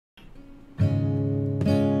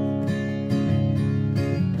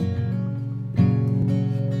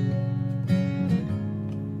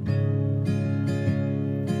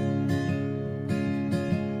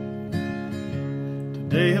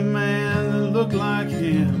look like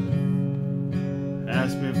him,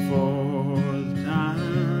 ask me for the time.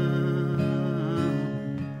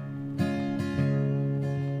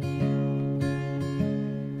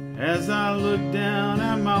 As I look down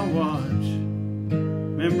at my watch,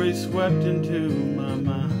 memory swept into my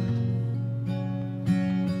mind.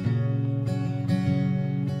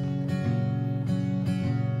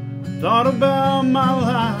 Thought about my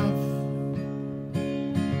life,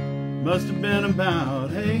 must have been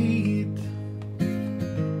about 8.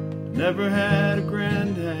 Never had a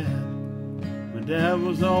granddad, my dad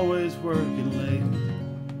was always working late.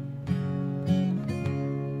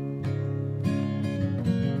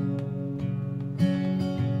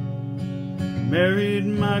 Married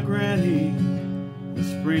my granny in the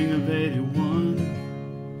spring of '81.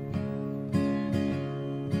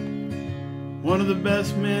 One of the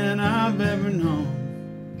best men I've ever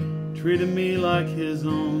known, treated me like his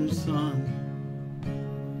own son.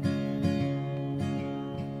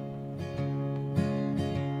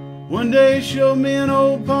 One day he showed me an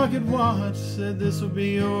old pocket watch, said this will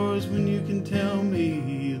be yours when you can tell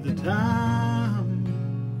me the time.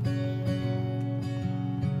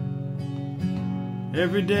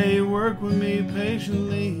 Every day he worked with me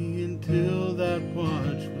patiently until that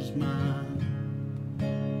watch was mine.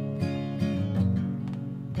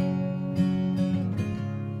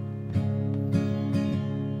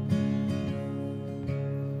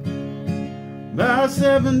 By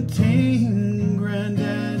 17,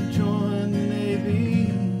 Granddad joined the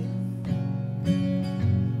Navy.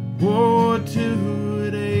 World War II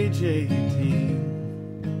at age 18.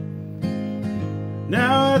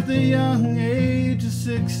 Now at the young age of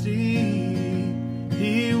 60,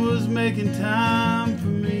 he was making time for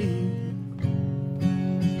me.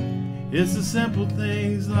 It's the simple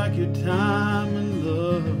things like your time and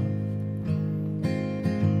love,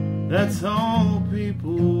 that's all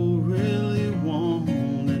people really want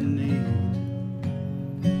and need.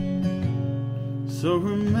 So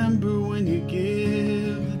remember when you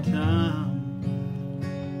give the time,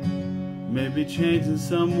 maybe changing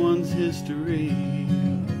someone's history.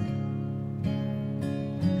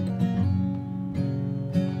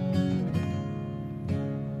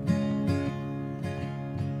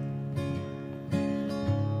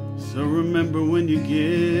 So remember when you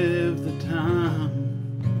give the time,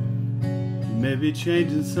 maybe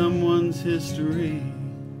changing someone's history.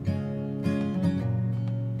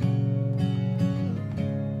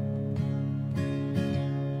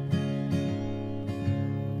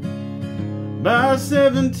 By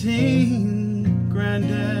 17,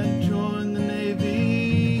 Granddad joined the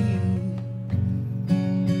Navy.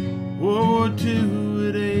 World War II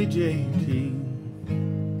at age 18.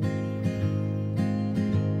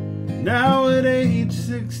 Now at age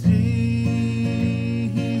 60,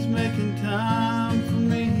 he's making time for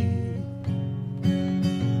me.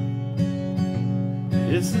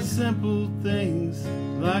 It's the simple things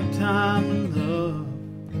like time and love,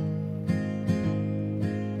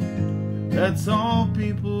 that's all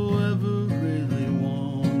people ever really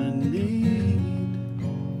want and need.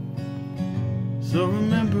 So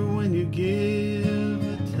remember when you give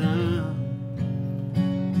the time,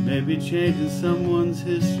 maybe changing someone's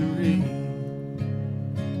history.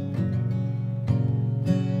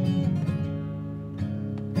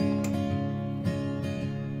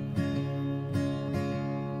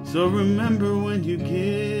 So remember when you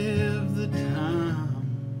give the time,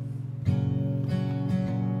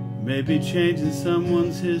 maybe changing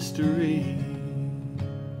someone's history.